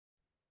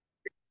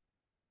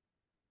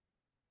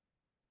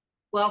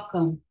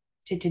Welcome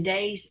to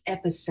today's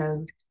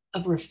episode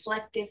of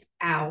Reflective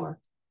Hour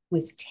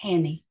with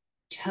Tammy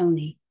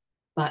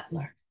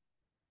Toney-Butler.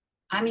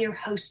 I'm your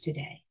host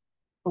today,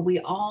 but we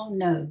all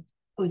know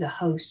who the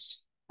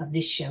host of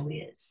this show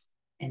is,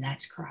 and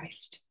that's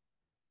Christ.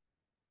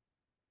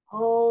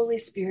 Holy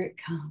Spirit,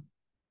 come.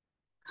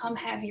 Come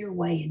have your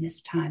way in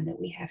this time that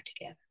we have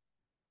together.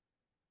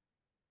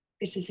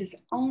 Because this is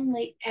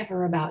only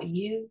ever about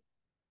you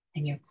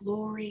and your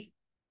glory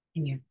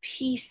and your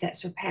peace that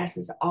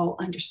surpasses all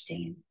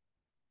understanding.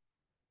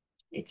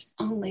 It's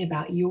only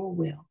about your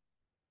will,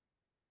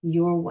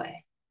 your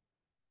way,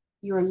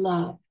 your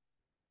love,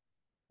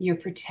 your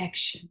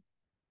protection,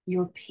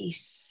 your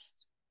peace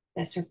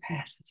that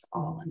surpasses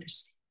all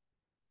understanding.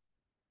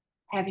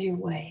 Have your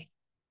way,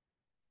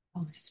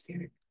 Holy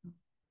Spirit.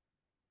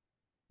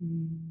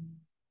 In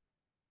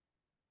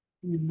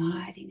the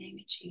mighty name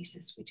of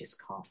Jesus, we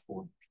just call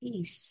forth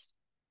peace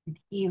and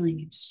healing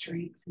and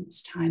strength in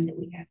this time that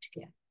we have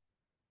together.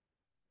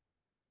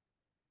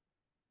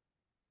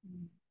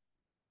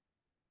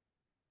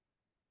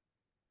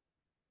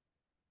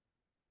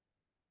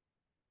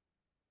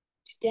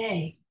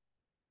 Today,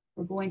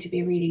 we're going to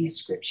be reading a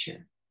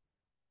scripture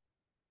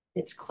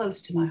that's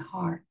close to my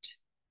heart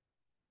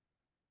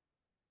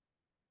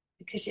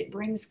because it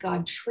brings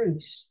God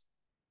truth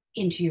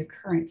into your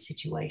current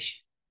situation.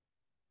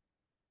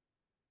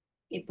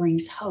 It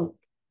brings hope,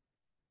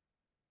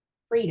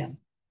 freedom,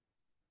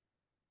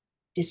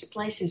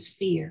 displaces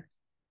fear,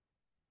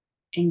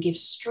 and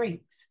gives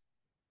strength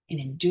and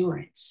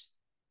endurance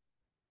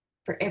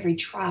for every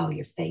trial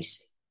you're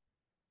facing.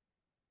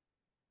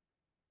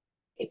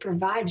 It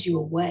provides you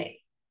a way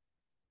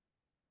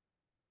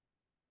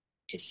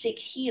to seek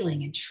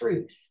healing and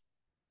truth,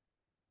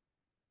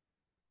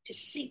 to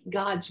seek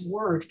God's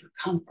word for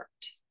comfort,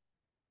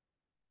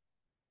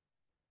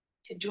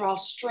 to draw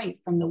strength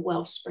from the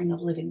wellspring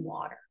of living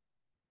water,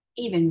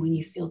 even when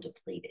you feel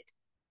depleted.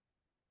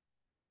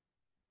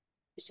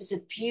 This is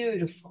a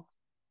beautiful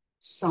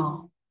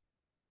psalm.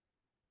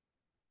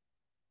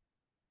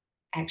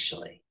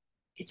 Actually,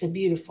 it's a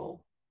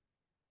beautiful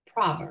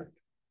proverb.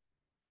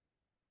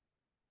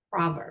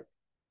 Proverb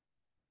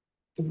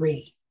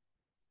 3.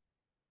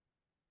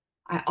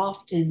 I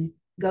often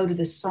go to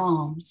the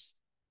Psalms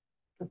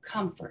for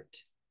comfort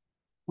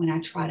when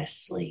I try to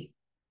sleep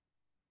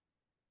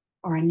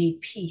or I need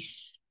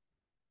peace.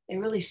 They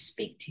really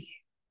speak to you.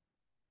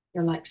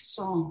 They're like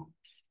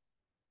songs,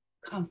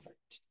 comfort.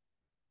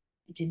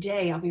 And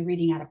today I'll be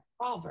reading out of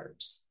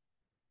Proverbs.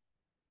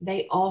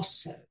 They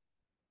also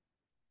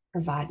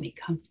provide me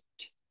comfort.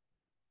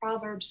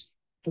 Proverbs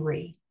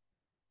 3.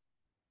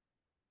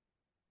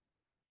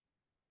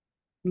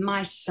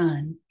 My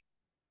son,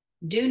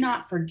 do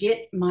not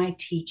forget my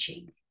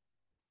teaching,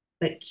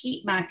 but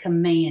keep my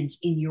commands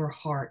in your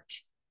heart,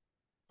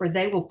 for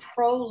they will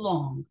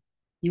prolong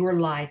your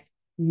life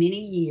many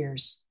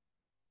years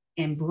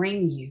and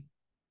bring you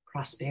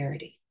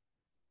prosperity.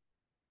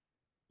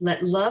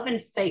 Let love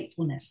and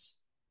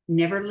faithfulness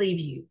never leave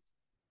you.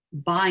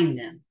 Bind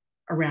them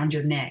around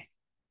your neck.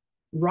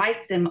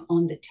 Write them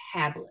on the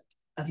tablet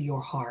of your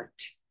heart.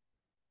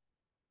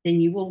 Then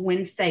you will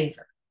win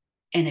favor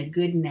and a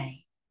good name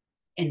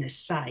in the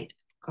sight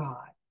of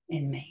God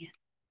and man.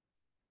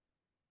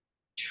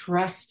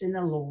 Trust in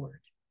the Lord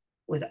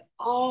with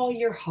all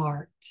your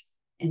heart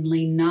and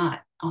lean not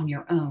on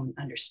your own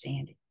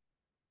understanding.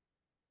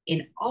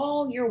 In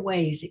all your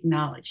ways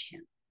acknowledge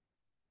him,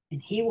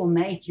 and he will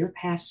make your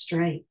path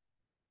straight.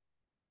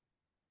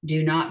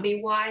 Do not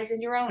be wise in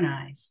your own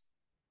eyes.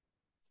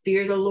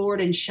 Fear the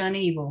Lord and shun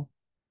evil.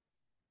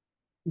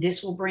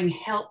 This will bring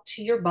health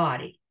to your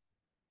body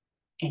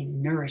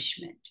and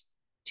nourishment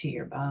to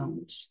your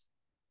bones.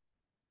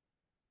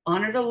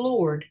 Honor the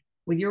Lord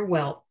with your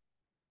wealth,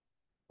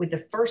 with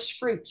the first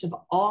fruits of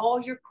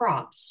all your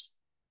crops.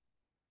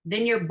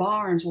 Then your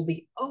barns will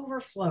be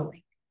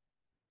overflowing.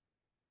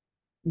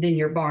 Then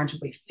your barns will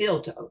be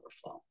filled to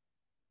overflow,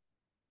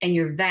 and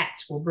your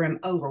vats will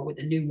brim over with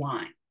the new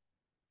wine.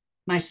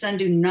 My son,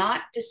 do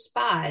not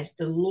despise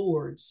the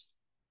Lord's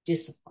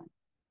discipline,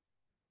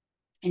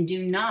 and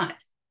do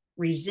not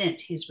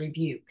resent his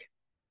rebuke,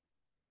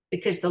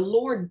 because the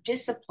Lord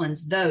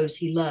disciplines those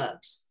he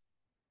loves.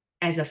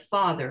 As a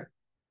father,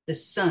 the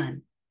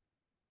son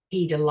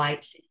he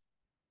delights in.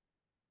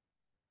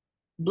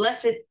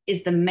 Blessed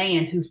is the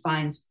man who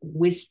finds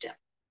wisdom,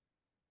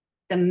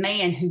 the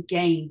man who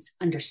gains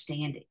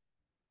understanding.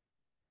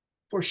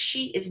 For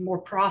she is more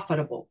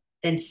profitable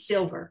than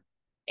silver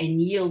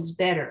and yields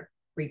better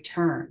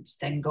returns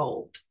than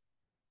gold.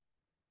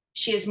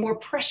 She is more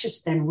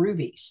precious than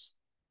rubies.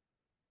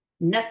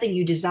 Nothing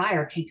you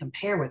desire can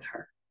compare with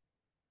her.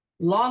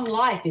 Long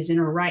life is in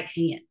her right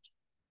hand.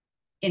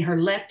 In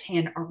her left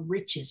hand are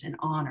riches and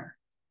honor.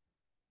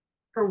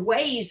 Her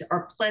ways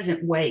are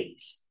pleasant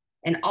ways,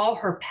 and all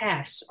her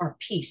paths are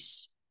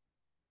peace.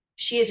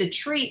 She is a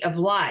tree of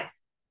life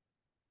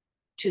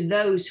to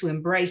those who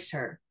embrace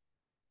her.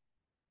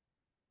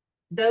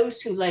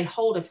 Those who lay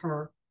hold of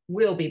her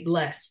will be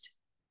blessed.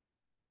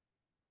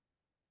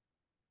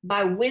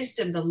 By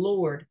wisdom, the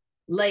Lord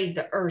laid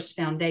the earth's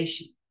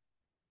foundation.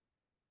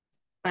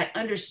 By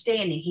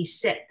understanding, he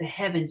set the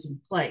heavens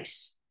in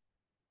place.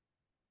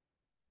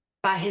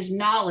 By his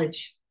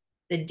knowledge,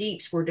 the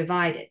deeps were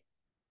divided,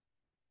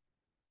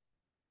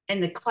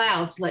 and the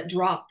clouds let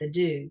drop the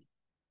dew.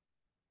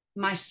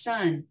 My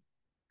son,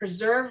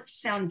 preserve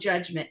sound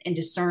judgment and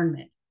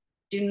discernment.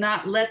 Do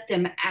not let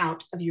them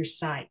out of your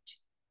sight.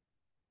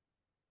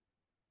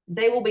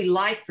 They will be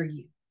life for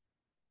you,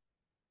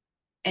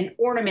 an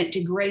ornament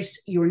to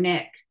grace your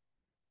neck.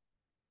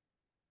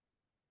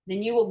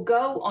 Then you will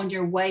go on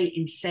your way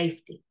in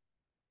safety,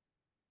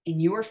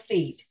 and your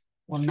feet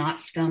will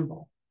not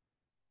stumble.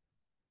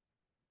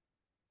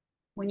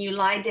 When you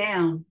lie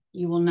down,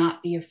 you will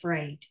not be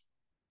afraid.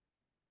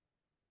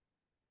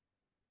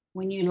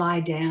 When you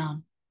lie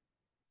down,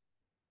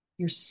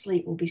 your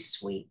sleep will be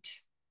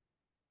sweet.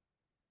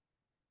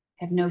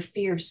 Have no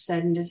fear of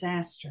sudden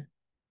disaster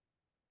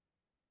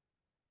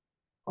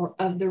or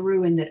of the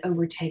ruin that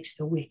overtakes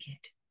the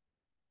wicked.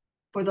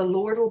 For the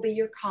Lord will be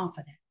your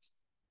confidence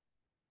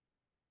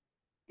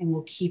and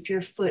will keep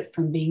your foot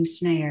from being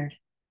snared.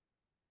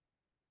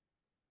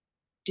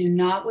 Do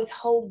not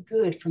withhold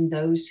good from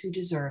those who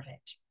deserve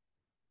it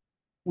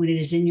when it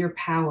is in your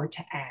power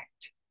to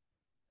act.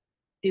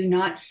 Do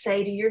not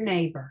say to your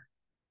neighbor,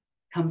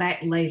 come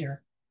back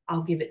later,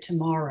 I'll give it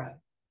tomorrow,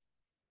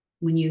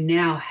 when you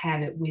now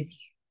have it with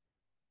you.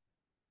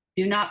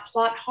 Do not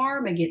plot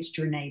harm against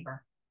your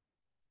neighbor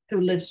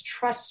who lives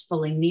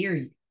trustfully near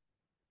you.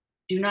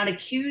 Do not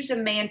accuse a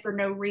man for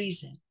no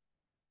reason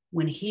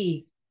when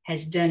he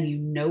has done you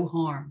no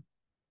harm.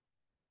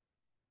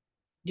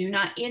 Do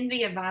not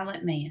envy a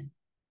violent man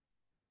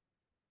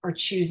or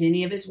choose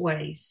any of his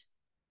ways.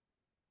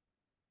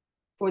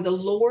 For the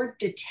Lord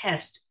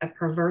detests a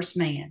perverse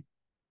man,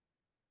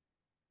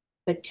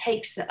 but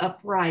takes the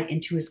upright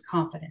into his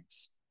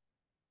confidence.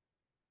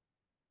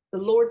 The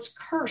Lord's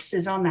curse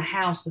is on the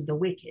house of the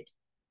wicked,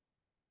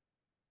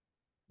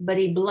 but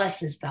he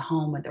blesses the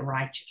home of the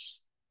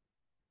righteous.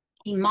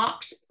 He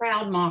mocks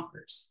proud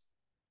mockers,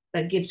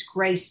 but gives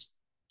grace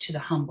to the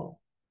humble.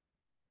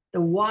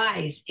 The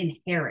wise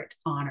inherit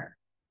honor,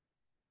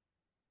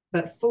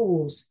 but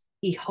fools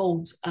he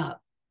holds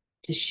up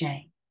to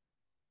shame.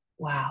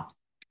 Wow.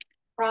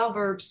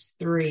 Proverbs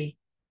 3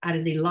 out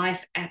of the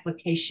Life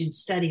Application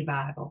Study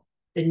Bible,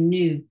 the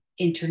New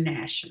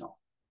International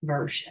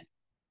Version.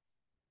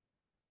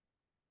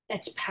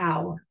 That's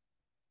power.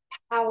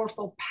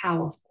 Powerful,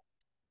 powerful.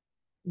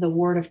 The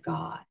Word of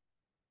God.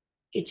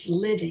 It's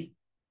living,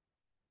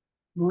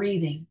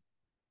 breathing,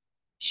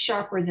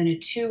 sharper than a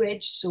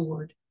two-edged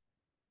sword.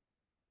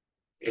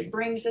 It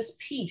brings us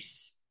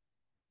peace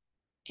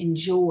and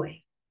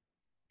joy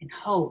and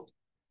hope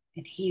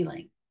and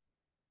healing.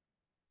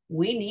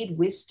 We need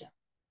wisdom.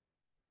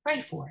 Pray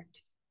for it.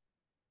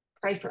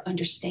 Pray for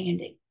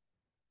understanding.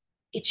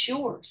 It's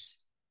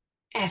yours.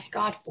 Ask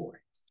God for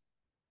it.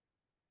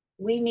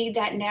 We need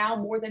that now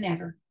more than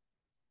ever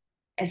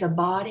as a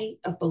body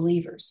of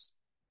believers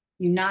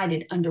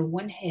united under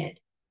one head,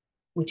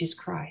 which is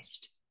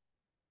Christ.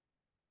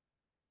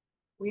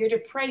 We are to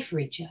pray for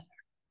each other.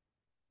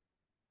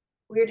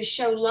 We are to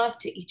show love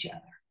to each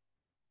other.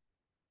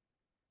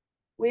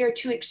 We are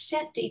to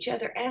accept each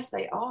other as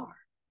they are.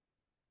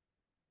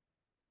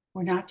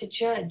 We're not to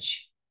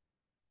judge.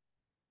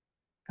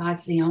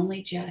 God's the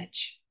only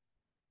judge.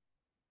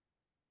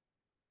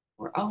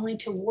 We're only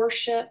to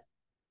worship,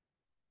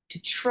 to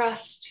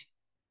trust,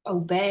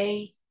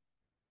 obey,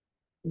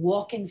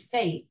 walk in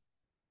faith,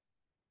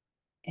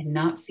 and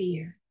not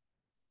fear.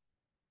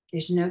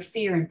 There's no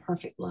fear in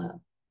perfect love.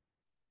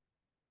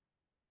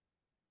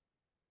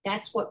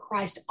 That's what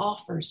Christ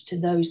offers to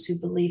those who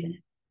believe in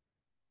it.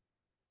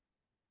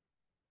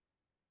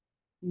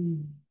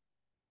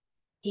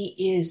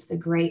 He is the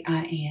great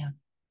I am.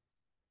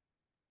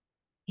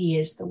 He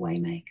is the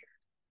waymaker.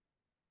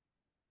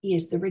 He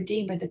is the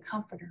Redeemer, the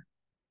Comforter.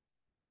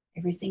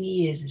 Everything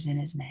he is in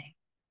his name.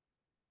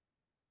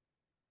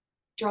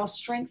 Draw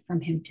strength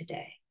from him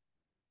today.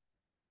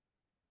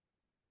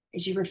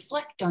 As you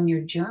reflect on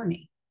your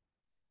journey,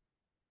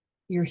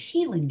 your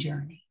healing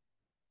journey,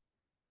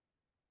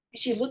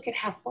 as you look at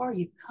how far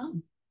you've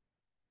come.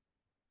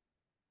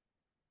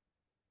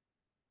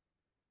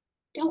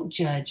 Don't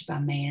judge by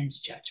man's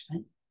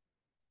judgment.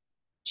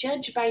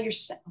 Judge by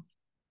yourself.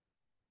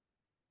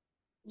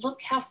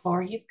 Look how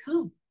far you've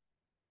come.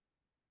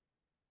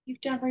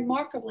 You've done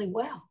remarkably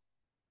well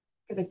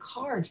for the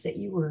cards that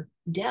you were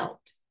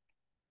dealt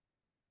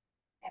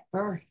at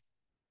birth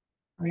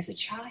or as a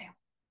child.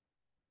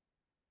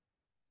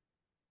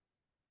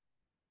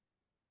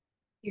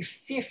 You're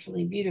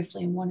fearfully,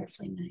 beautifully, and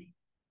wonderfully made.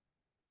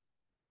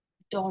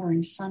 Daughter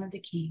and son of the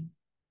King.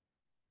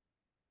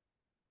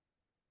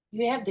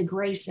 You have the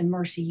grace and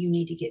mercy you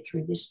need to get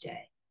through this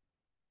day.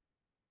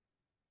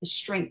 The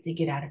strength to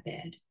get out of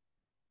bed.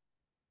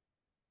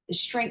 The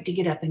strength to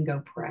get up and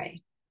go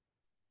pray.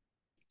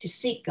 To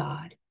seek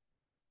God.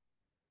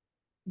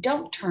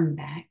 Don't turn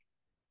back.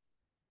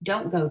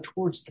 Don't go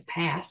towards the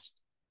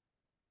past.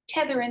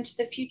 Tether into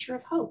the future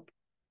of hope.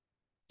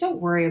 Don't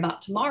worry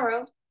about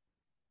tomorrow.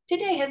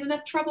 Today has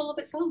enough trouble of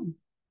its own,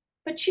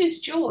 but choose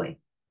joy.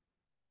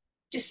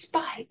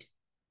 Despite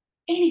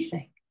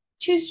anything,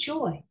 choose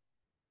joy.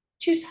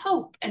 Choose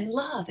hope and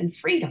love and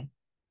freedom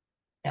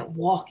that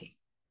walking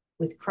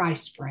with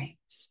Christ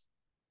brings.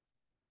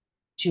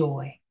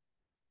 Joy.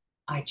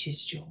 I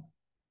choose joy.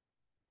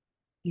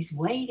 He's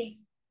waiting.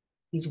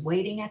 He's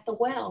waiting at the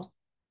well.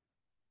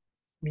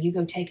 Will you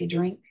go take a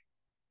drink?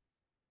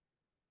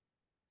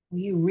 Will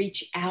you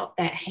reach out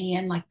that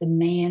hand like the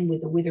man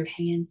with the withered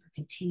hand for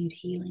continued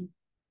healing?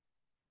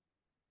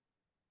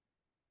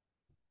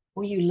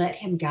 Will you let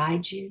him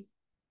guide you,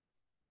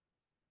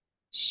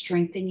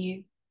 strengthen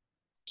you,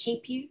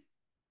 keep you?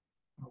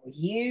 Or will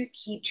you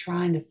keep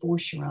trying to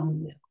force your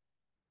own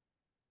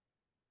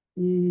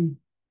will?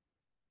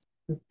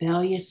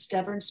 Rebellious,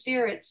 stubborn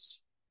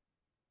spirits.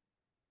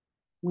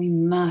 We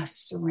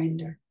must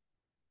surrender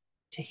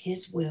to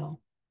his will.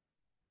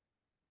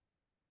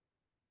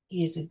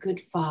 He is a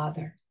good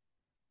father,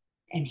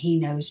 and he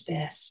knows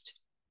best,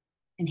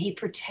 and he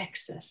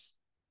protects us.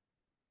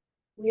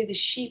 We are the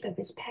sheep of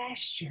his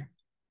pasture,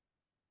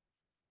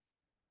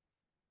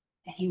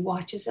 and he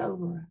watches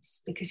over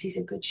us because he's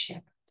a good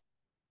shepherd.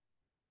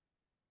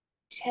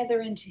 Tether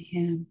into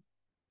him.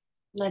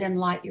 Let him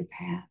light your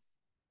path.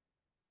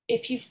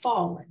 If you've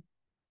fallen,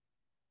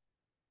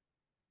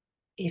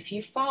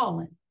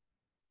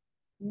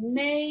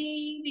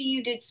 maybe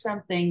you did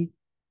something.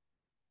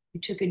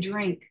 You took a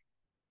drink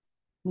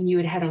when you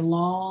had had a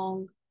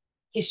long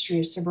history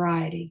of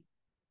sobriety.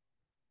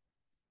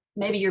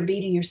 Maybe you're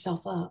beating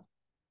yourself up.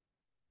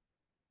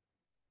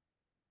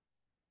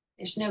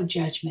 There's no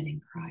judgment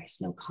in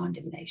Christ, no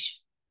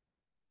condemnation.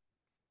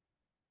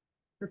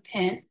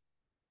 Repent.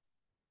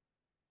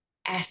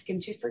 Ask him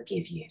to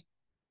forgive you.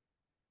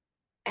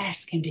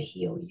 Ask him to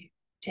heal you,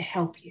 to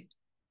help you.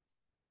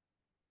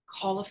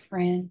 Call a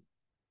friend.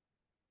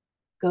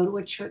 Go to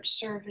a church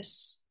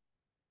service.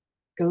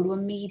 Go to a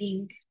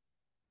meeting.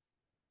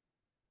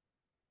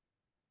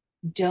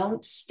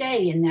 Don't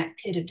stay in that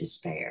pit of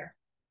despair.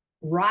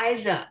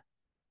 Rise up.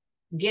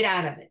 Get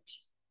out of it.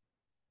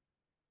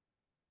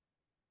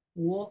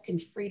 Walk in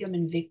freedom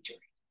and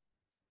victory.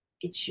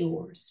 It's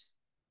yours.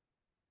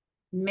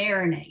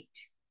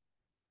 Marinate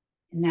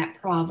in that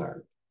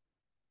proverb.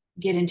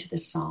 Get into the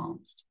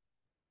Psalms.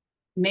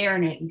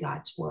 Marinate in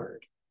God's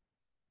word.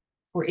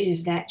 For it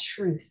is that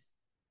truth,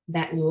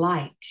 that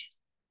light,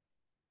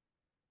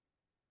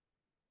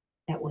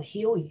 that will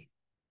heal you,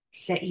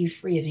 set you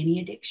free of any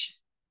addiction,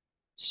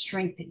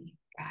 strengthen you,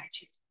 guide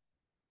you.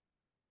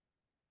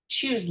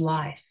 Choose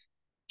life.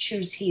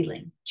 Choose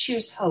healing.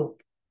 Choose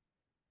hope.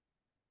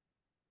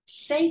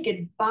 Say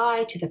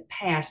goodbye to the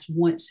past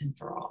once and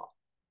for all.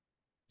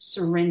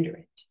 Surrender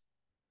it.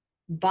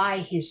 By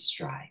his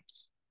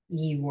stripes,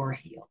 ye were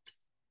healed.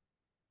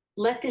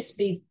 Let this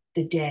be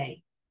the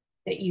day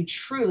that you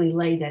truly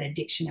lay that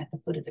addiction at the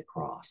foot of the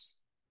cross,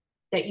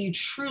 that you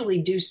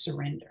truly do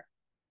surrender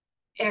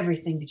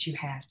everything that you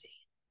have to him,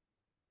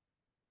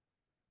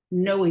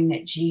 knowing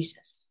that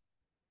Jesus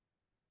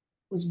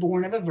was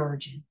born of a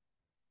virgin,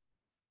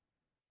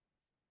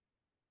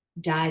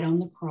 died on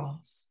the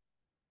cross,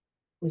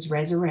 was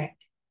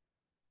resurrected,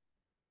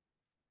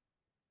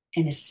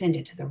 and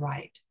ascended to the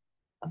right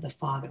of the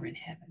Father in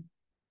heaven.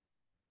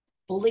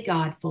 Fully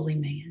God, fully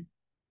man.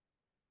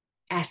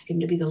 Ask him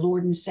to be the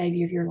Lord and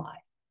Savior of your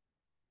life.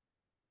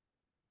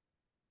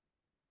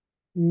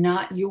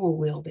 Not your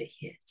will, but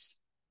his.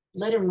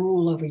 Let him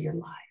rule over your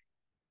life.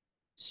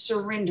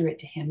 Surrender it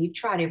to him. You've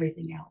tried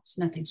everything else.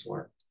 Nothing's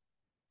worked.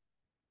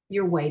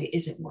 Your way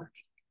isn't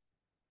working.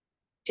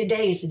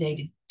 Today is the day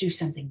to do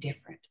something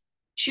different.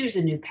 Choose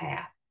a new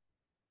path.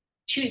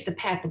 Choose the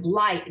path of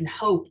light and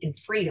hope and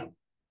freedom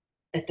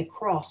that the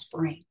cross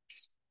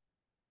brings.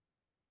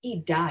 He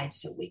died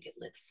so we could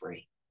live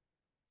free.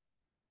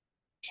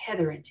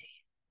 Tether into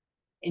him,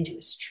 into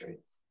his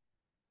truth.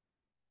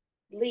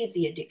 Leave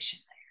the addiction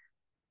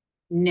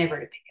there, never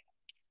to pick it up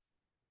again.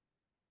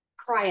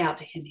 Cry out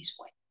to him, he's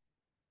waiting.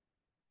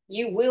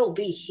 You will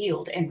be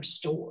healed and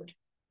restored.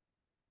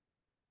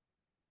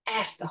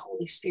 Ask the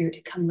Holy Spirit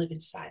to come live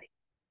inside of you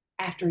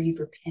after you've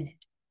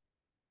repented,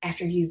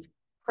 after you've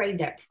prayed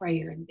that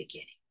prayer in the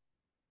beginning,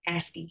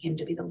 asking him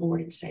to be the Lord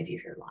and Savior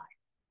of your life.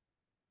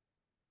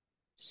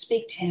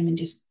 Speak to him and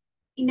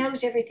he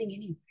knows everything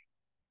anyway.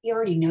 He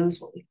already knows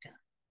what we've done.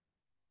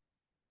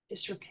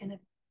 Just repent of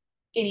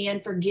it. Any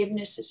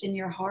unforgiveness that's in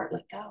your heart,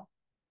 let go.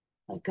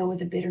 Let go of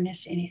the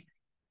bitterness, anything.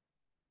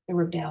 The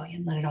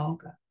rebellion, let it all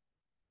go.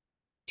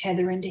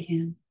 Tether into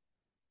him.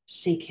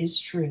 Seek his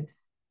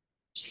truth.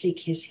 Seek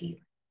his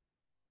healing.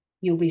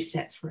 You'll be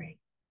set free.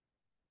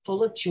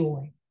 Full of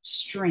joy,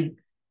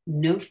 strength,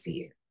 no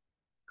fear,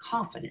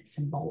 confidence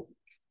and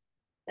boldness.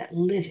 That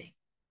living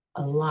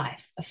a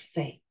life of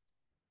faith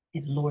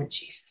in Lord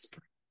Jesus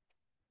brings.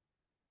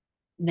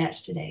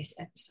 That's today's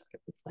episode of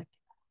Reflecting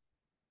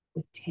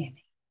with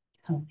Tammy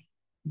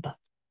Toney-Butler.